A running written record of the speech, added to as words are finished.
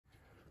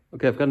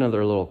Okay, I've got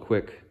another little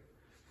quick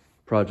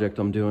project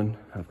I'm doing.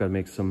 I've got to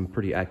make some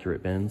pretty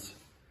accurate bends.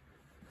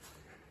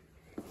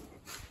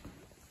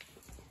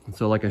 And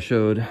so like I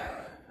showed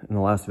in the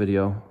last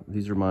video,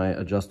 these are my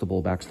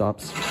adjustable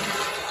backstops.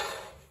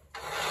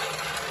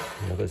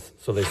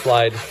 So they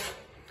slide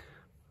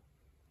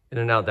in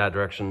and out that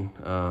direction.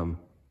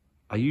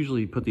 I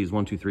usually put these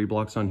 1, 2, 3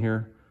 blocks on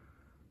here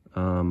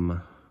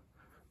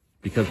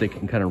because they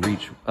can kind of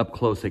reach up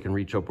close. They can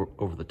reach up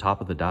over the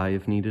top of the die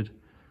if needed.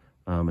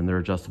 And they're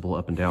adjustable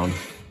up and down.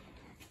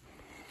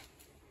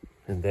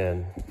 And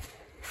then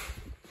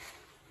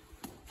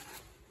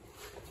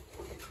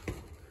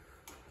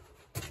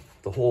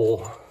the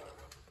whole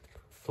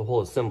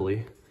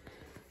assembly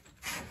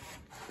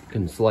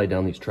can slide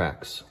down these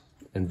tracks.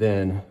 And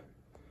then,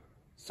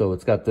 so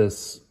it's got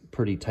this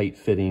pretty tight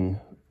fitting,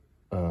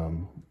 I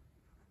don't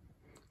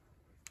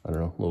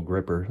know, little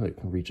gripper that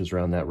reaches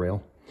around that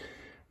rail.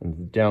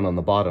 And down on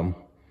the bottom,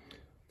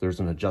 there's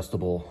an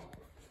adjustable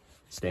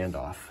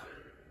standoff.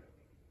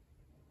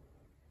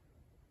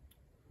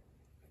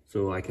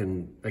 So I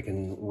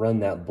can run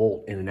that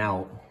bolt in and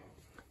out,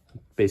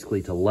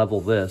 basically to level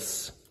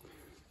this.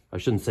 I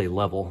shouldn't say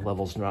level,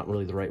 level's not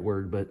really the right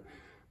word, but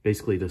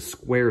basically to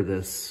square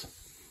this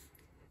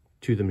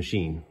to the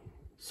machine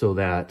so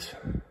that,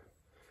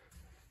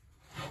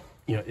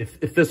 you know,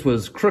 if this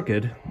was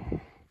crooked,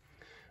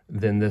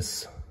 then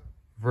this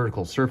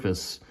vertical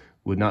surface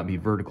would not be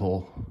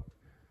vertical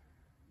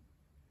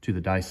to the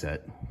die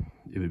set.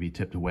 It would be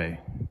tipped away.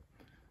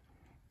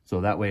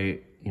 So that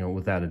way, you know,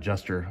 with that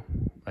adjuster,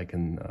 I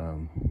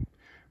can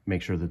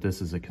make sure that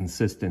this is a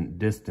consistent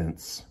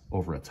distance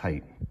over its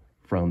height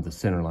from the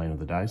center line of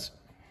the dies.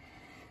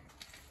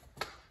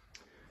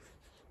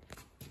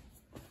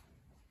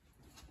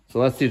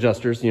 So that's the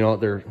adjusters. You know,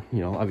 they're, you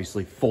know,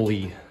 obviously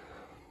fully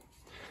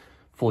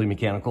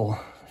mechanical,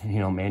 you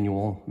know,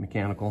 manual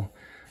mechanical.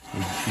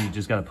 You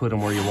just got to put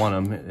them where you want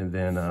them, and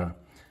then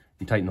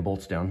you tighten the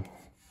bolts down.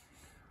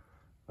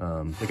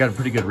 They got a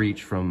pretty good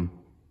reach from,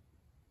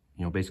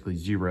 you know, basically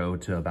 0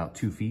 to about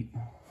 2 feet.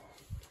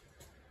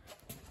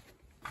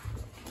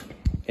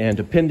 And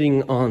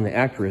depending on the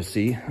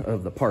accuracy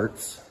of the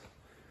parts,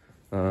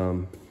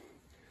 you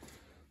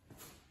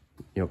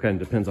know,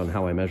 kind of depends on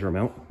how I measure them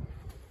out.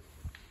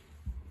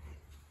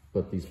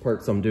 But these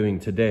parts I'm doing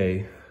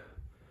today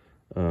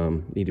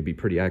need to be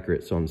pretty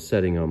accurate, so I'm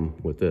setting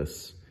them with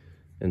this.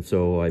 And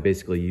so I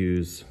basically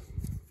use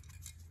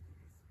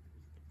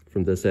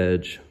from this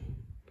edge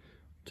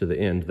to the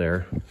end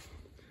there,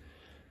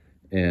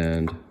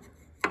 and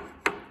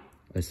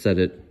I set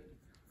it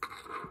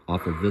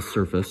off of this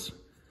surface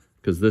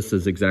because this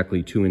is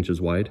exactly 2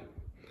 inches wide.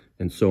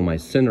 And so my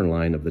center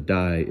line of the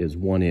die is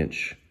 1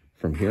 inch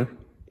from here.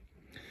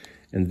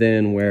 And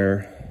then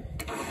where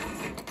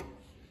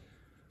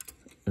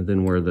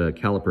the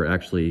caliper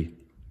actually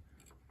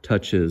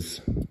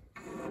touches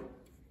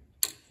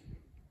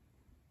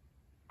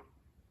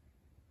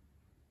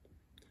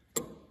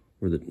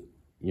where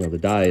the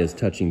die is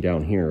touching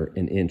down here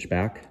 1 inch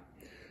back.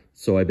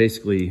 So I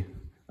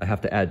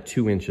have to add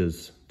 2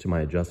 inches to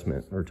my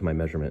adjustment, or to my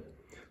measurement.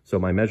 So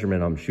my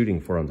measurement I'm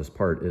shooting for on this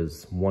part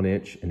is 1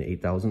 inch and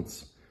 8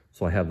 thousandths.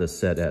 So I have this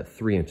set at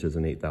 3 inches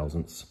and 8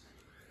 thousandths,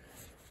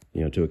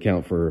 you know, to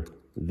account for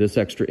this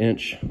extra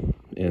inch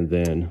and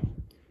then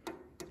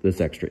this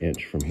extra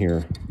inch from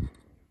here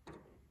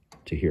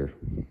to here.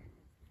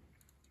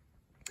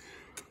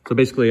 So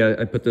basically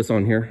I put this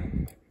on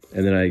here,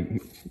 and then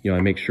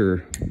I make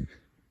sure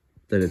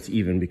that it's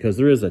even, because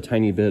there is a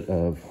tiny bit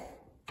of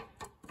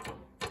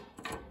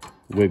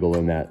wiggle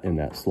in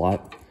that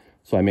slot.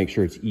 So I make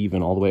sure it's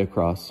even all the way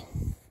across.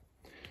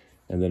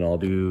 And then I'll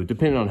do,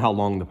 depending on how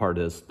long the part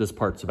is, this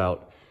part's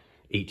about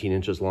 18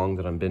 inches long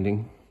that I'm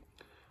bending.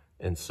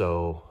 And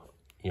so,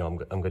 you know,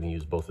 I'm going to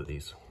use both of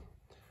these.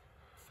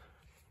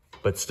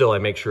 But still, I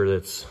make sure that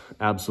it's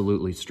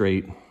absolutely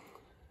straight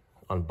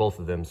on both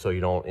of them, so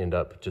you don't end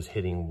up just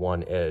hitting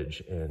one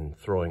edge and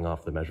throwing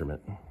off the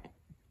measurement.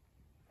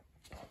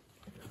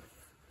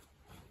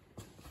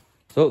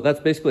 So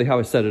that's basically how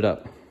I set it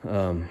up.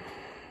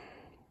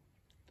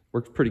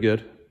 Works pretty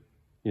good.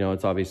 You know,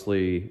 it's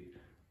obviously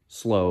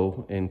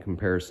slow in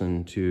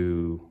comparison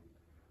to,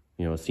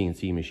 you know, a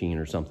CNC machine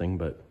or something,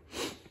 but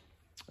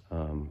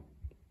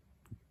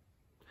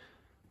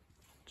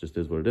just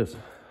is what it is.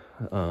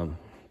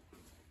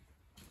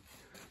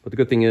 But the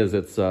good thing is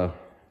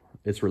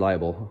it's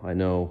reliable. I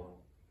know,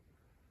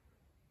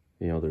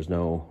 you know, there's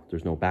no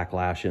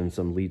backlash in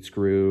some lead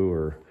screw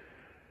or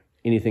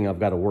anything I've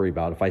got to worry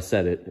about. If I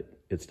set it,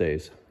 it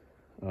stays.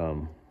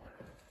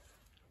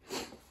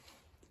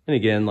 And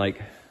again,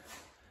 like,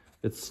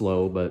 it's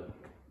slow, but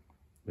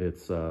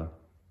it's a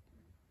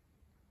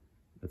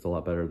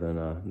lot better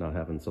than not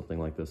having something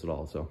like this at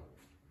all. So,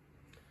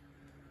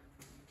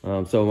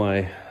 I'm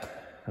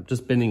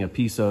just bending a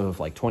piece of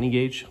like 20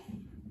 gauge.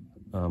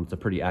 It's a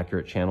pretty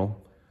accurate channel.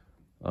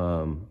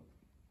 I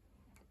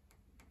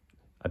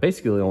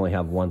basically only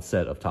have one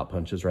set of top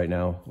punches right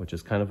now, which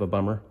is kind of a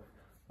bummer.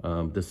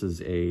 This is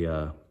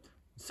a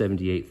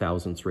 78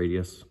 thousandths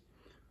radius.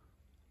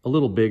 a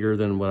little bigger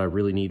than what I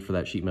really need for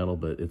that sheet metal,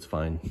 but it's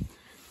fine.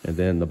 And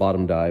then the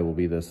bottom die will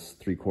be this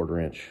 3/4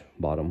 inch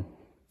bottom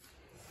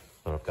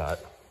that I've got.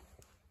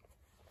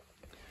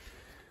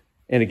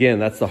 And again,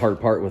 that's the hard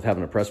part with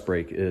having a press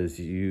brake, is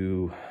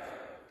you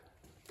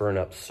burn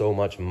up so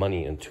much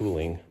money in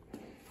tooling.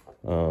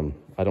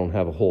 I don't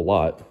have a whole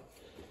lot,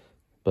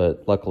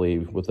 but luckily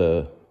with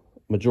the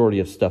majority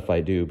of stuff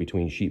I do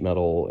between sheet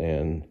metal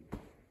and,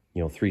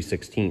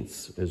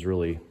 3/16 is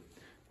really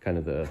kind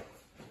of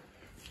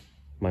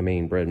my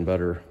main bread and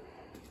butter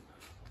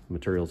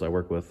materials I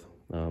work with.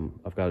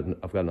 I've got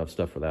enough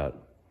stuff for that.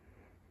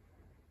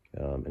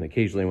 And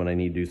occasionally when I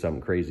need to do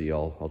something crazy,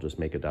 I'll just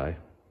make a die.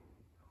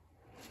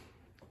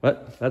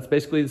 But that's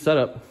basically the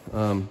setup.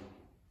 Once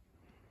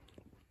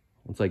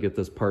I get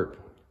this part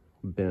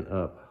bent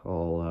up,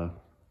 I'll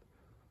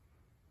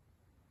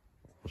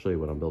show you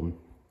what I'm building.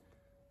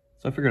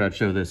 So I figured I'd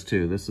show this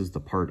too. This is the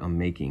part I'm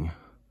making.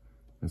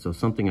 And so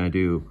something I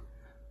do,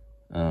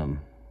 so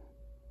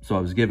I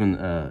was given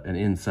an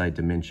inside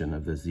dimension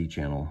of this Z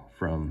channel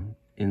from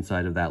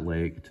inside of that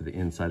leg to the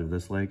inside of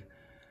this leg.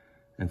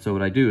 And so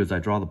what I do is I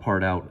draw the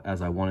part out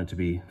as I want it to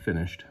be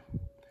finished.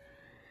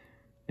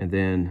 And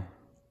then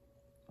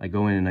I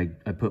go in and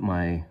I put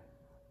my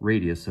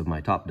radius of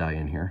my top die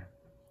in here.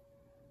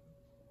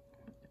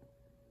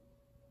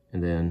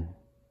 And then,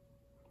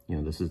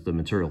 this is the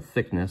material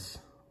thickness.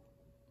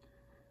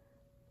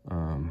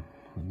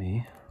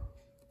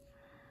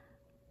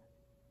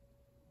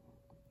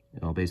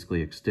 I'll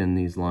basically extend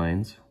these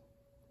lines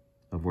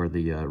of where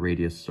the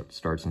radius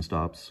starts and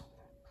stops.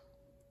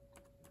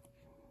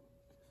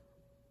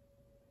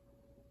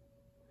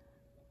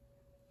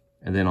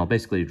 And then I'll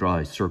basically draw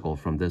a circle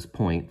from this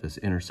point, this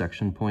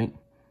intersection point,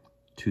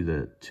 to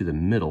the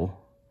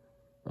middle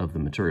of the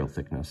material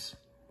thickness.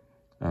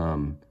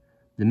 The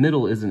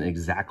middle isn't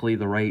exactly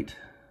the right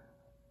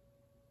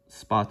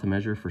spot to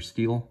measure for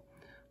steel,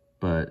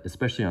 but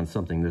especially on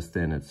something this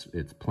thin,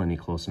 it's plenty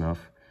close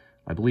enough.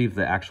 I believe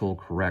the actual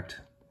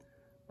correct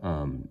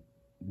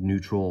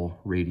neutral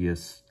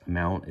radius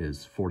amount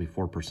is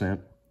 44%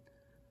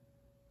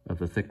 of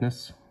the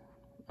thickness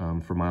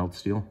for mild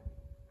steel.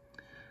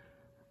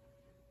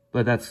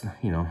 But that's,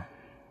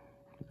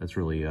 that's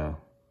really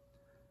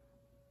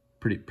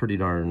pretty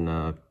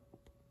darn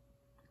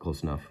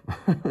close enough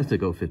to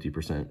go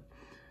 50%.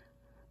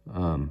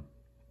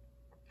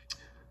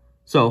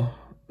 So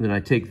then I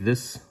take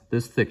this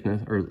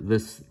thickness, or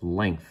this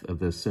length of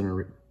this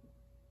center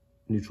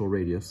neutral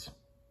radius,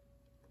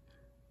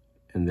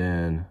 and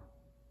then,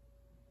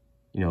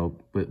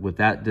 with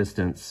that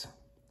distance,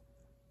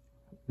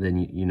 then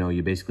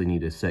you basically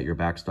need to set your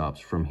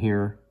backstops from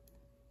here,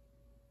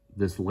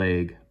 this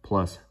leg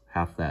plus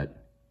half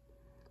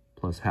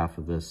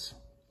of this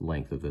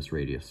length of this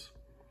radius.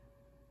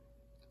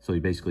 So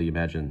you basically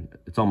imagine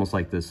it's almost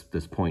like this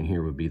point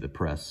here would be the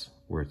press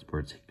where it's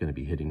going to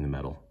be hitting the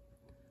metal.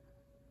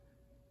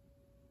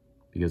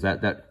 Because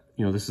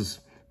this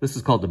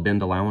is called the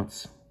bend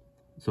allowance.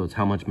 So it's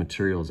how much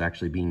material is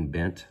actually being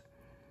bent.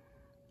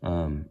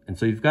 And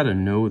so you've got to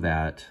know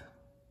that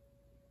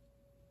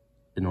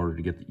in order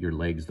to get your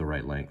legs the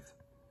right length.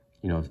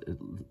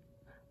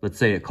 Let's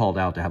say it called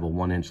out to have a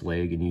 1-inch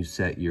leg and you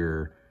set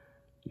your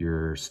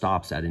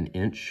stops at 1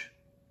 inch.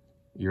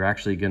 You're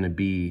actually going to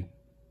be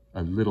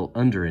a little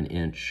under 1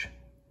 inch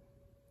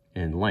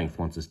in length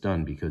once it's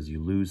done, because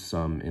you lose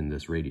some in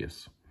this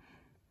radius.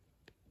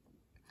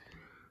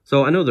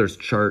 So I know there's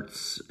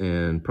charts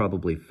and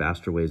probably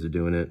faster ways of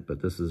doing it,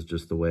 but this is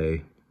just the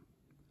way,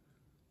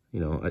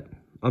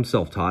 I'm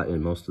self-taught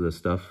in most of this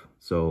stuff.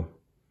 So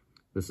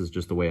this is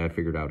just the way I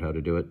figured out how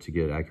to do it to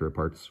get accurate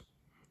parts.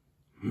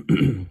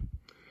 And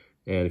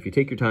if you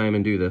take your time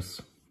and do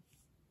this,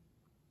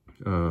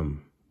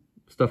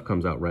 stuff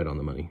comes out right on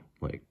the money.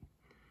 Like,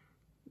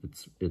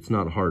 it's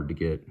not hard to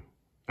get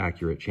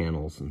accurate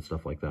channels and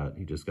stuff like that.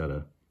 You just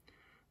gotta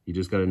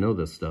know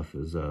this stuff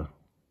is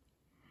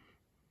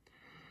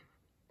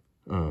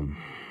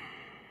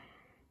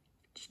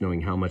just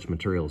knowing how much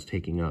material is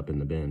taking up in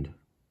the bend.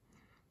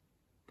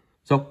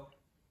 So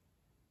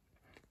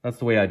that's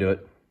the way I do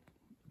it.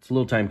 It's a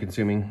little time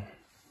consuming,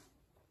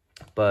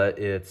 but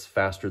it's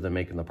faster than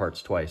making the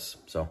parts twice.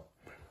 So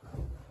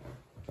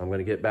I'm going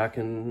to get back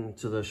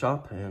into the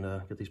shop and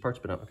get these parts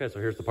bent up. Okay, so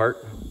here's the part.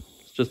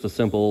 It's just a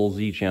simple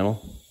Z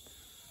channel.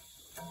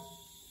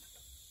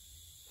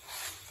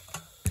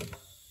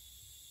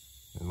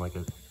 And like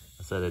I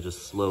said, I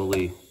just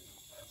slowly,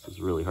 this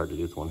is really hard to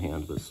do with one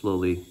hand, but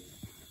slowly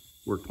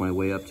worked my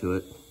way up to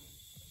it.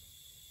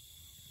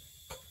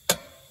 So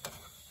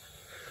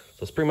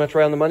it's pretty much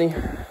right on the money.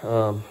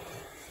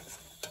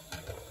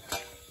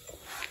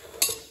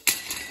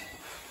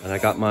 And I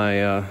got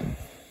my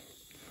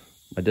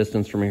my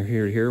distance from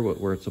here to here,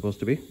 where it's supposed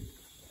to be.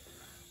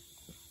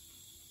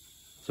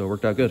 So it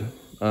worked out good.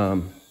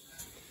 And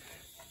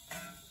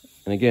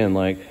again,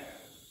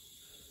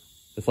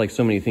 it's like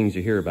so many things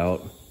you hear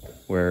about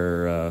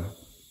where,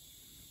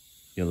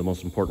 the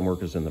most important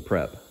work is in the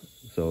prep.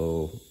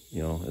 So,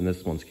 in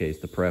this one's case,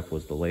 the prep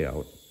was the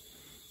layout.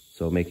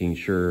 So making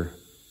sure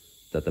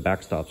that the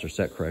backstops are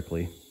set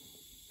correctly.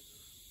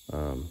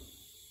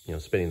 You know,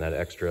 spending that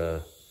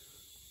extra,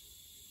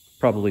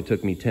 probably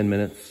took me 10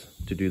 minutes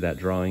to do that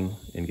drawing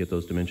and get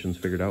those dimensions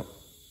figured out.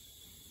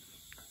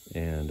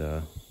 And,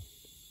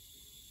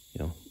 you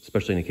know,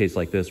 especially in a case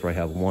like this where I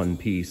have one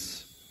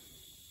piece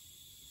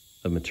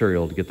of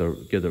material to get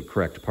the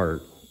correct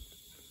part.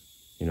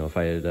 You know, if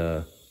I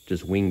had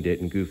just winged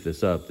it and goofed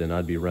this up, then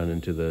I'd be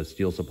running to the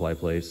steel supply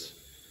place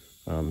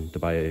to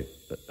buy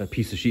a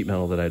piece of sheet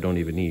metal that I don't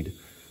even need.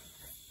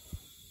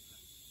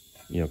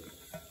 You know,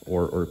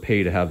 or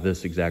pay to have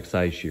this exact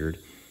size sheared.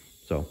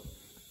 So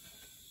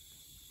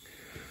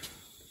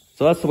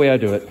that's the way I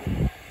do it.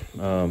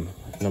 And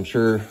I'm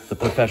sure the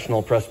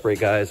professional press brake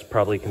guys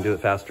probably can do it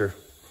faster.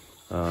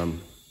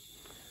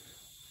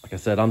 Like I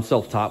said, I'm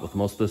self-taught with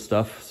most of this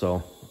stuff,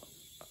 so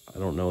I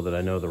don't know that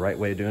I know the right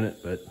way of doing it,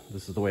 but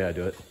this is the way I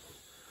do it.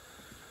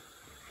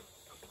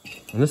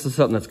 And this is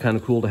something that's kind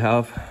of cool to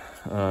have.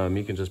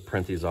 You can just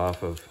print these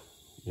off of,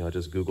 you know, I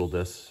just Googled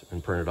this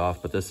and print it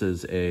off, but this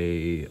is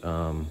a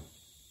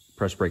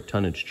press brake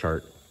tonnage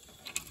chart.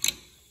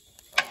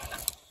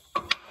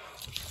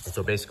 And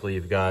so basically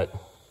you've got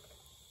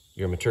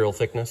your material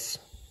thickness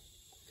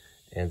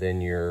and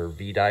then your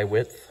V-die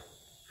width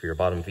for your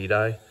bottom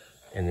V-die,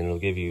 and then it'll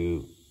give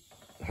you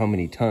how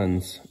many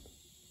tons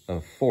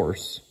of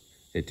force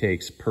it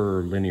takes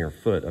per linear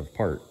foot of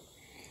part.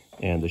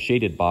 And the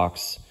shaded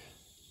box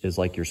is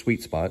like your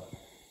sweet spot,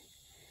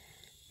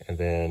 and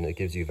then it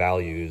gives you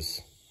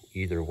values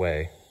either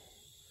way,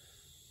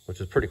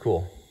 which is pretty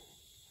cool.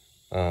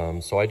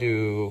 So I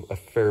do a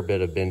fair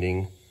bit of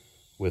bending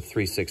with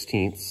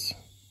 3/16,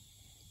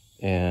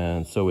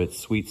 and so its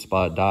sweet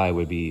spot die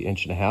would be 1.5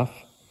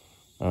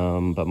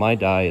 inches, but my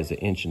die is 1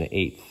 1/8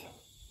 inches,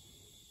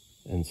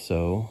 and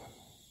so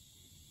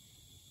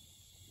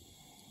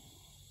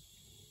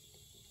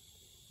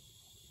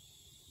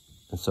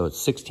it's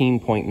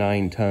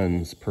 16.9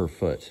 tons per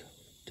foot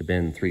to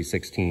bend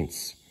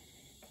 3/16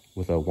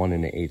 with a 1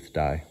 1/8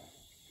 die.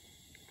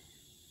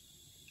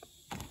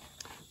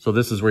 So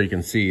this is where you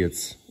can see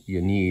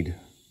you need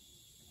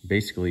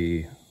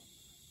basically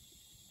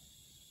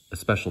a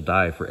special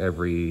die for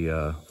every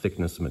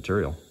thickness of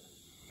material.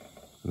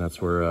 And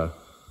that's where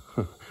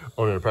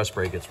owning a press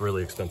brake gets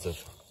really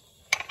expensive.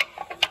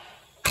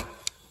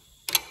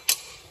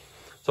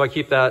 So I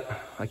keep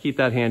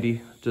that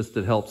handy. Just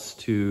it helps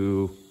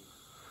to,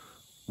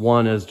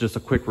 one is just a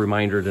quick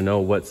reminder to know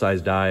what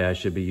size die I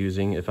should be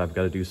using if I've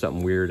got to do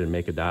something weird and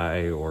make a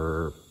die,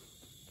 or,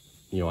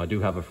 you know, I do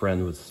have a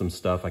friend with some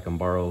stuff I can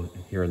borrow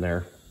here and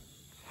there.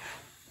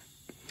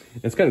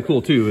 And it's kind of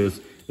cool too,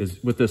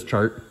 is with this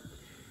chart,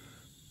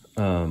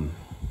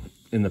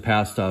 in the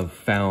past I've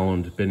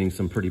found bending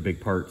some pretty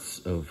big parts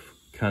of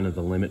kind of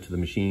the limit to the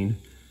machine,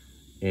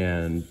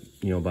 and,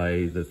 you know,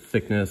 by the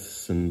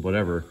thickness and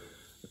whatever,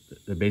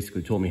 it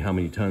basically told me how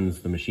many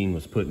tons the machine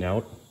was putting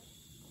out.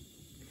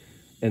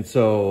 And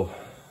so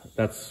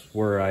that's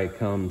where I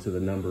come to the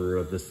number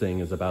of this thing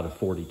is about a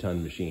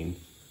 40-ton machine.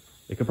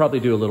 It could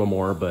probably do a little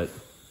more, but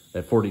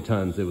at 40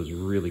 tons, it was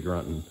really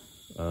grunting.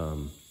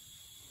 And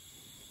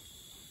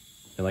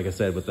like I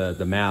said, with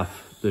the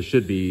math, this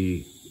should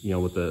be, you know,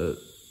 with the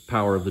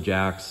power of the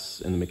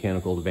jacks and the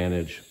mechanical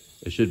advantage,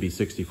 it should be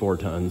 64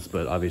 tons,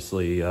 but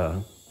obviously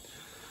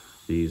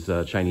these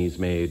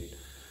Chinese-made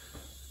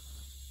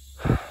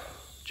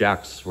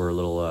jacks were a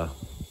little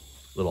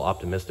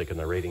optimistic in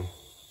their rating.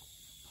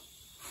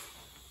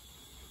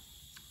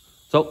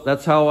 So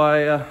that's how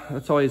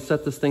I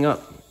set this thing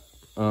up.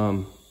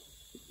 You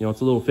know,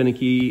 it's a little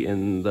finicky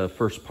in the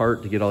first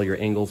part to get all your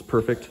angles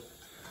perfect,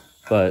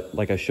 but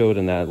like I showed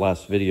in that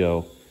last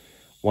video,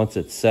 once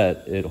it's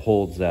set, it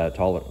holds that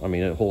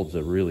it holds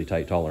a really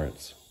tight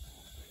tolerance.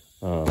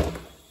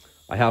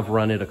 I have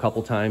run it a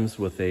couple times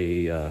with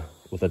a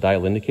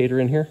dial indicator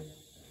in here,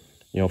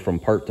 you know, from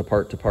part to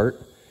part to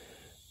part,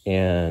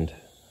 and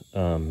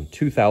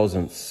 2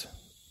 thousandths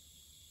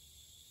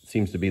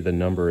seems to be the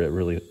number.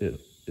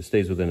 It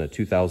stays within a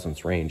 2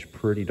 thousandths range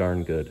pretty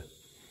darn good,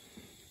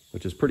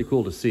 which is pretty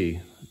cool to see,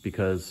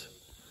 because,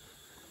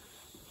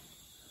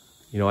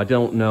 you know, I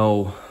don't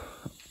know,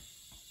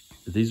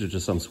 these are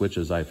just some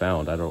switches I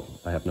found.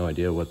 I have no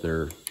idea what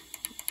their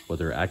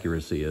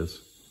accuracy is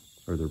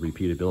or their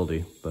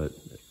repeatability, but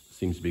it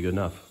seems to be good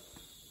enough.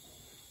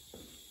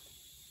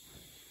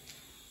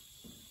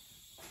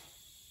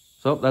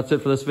 So that's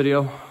it for this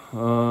video.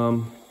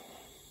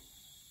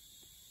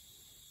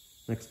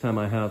 Next time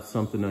I have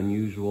something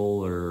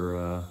unusual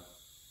or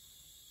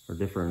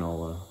different,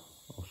 I'll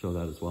show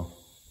that as well.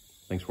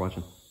 Thanks for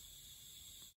watching.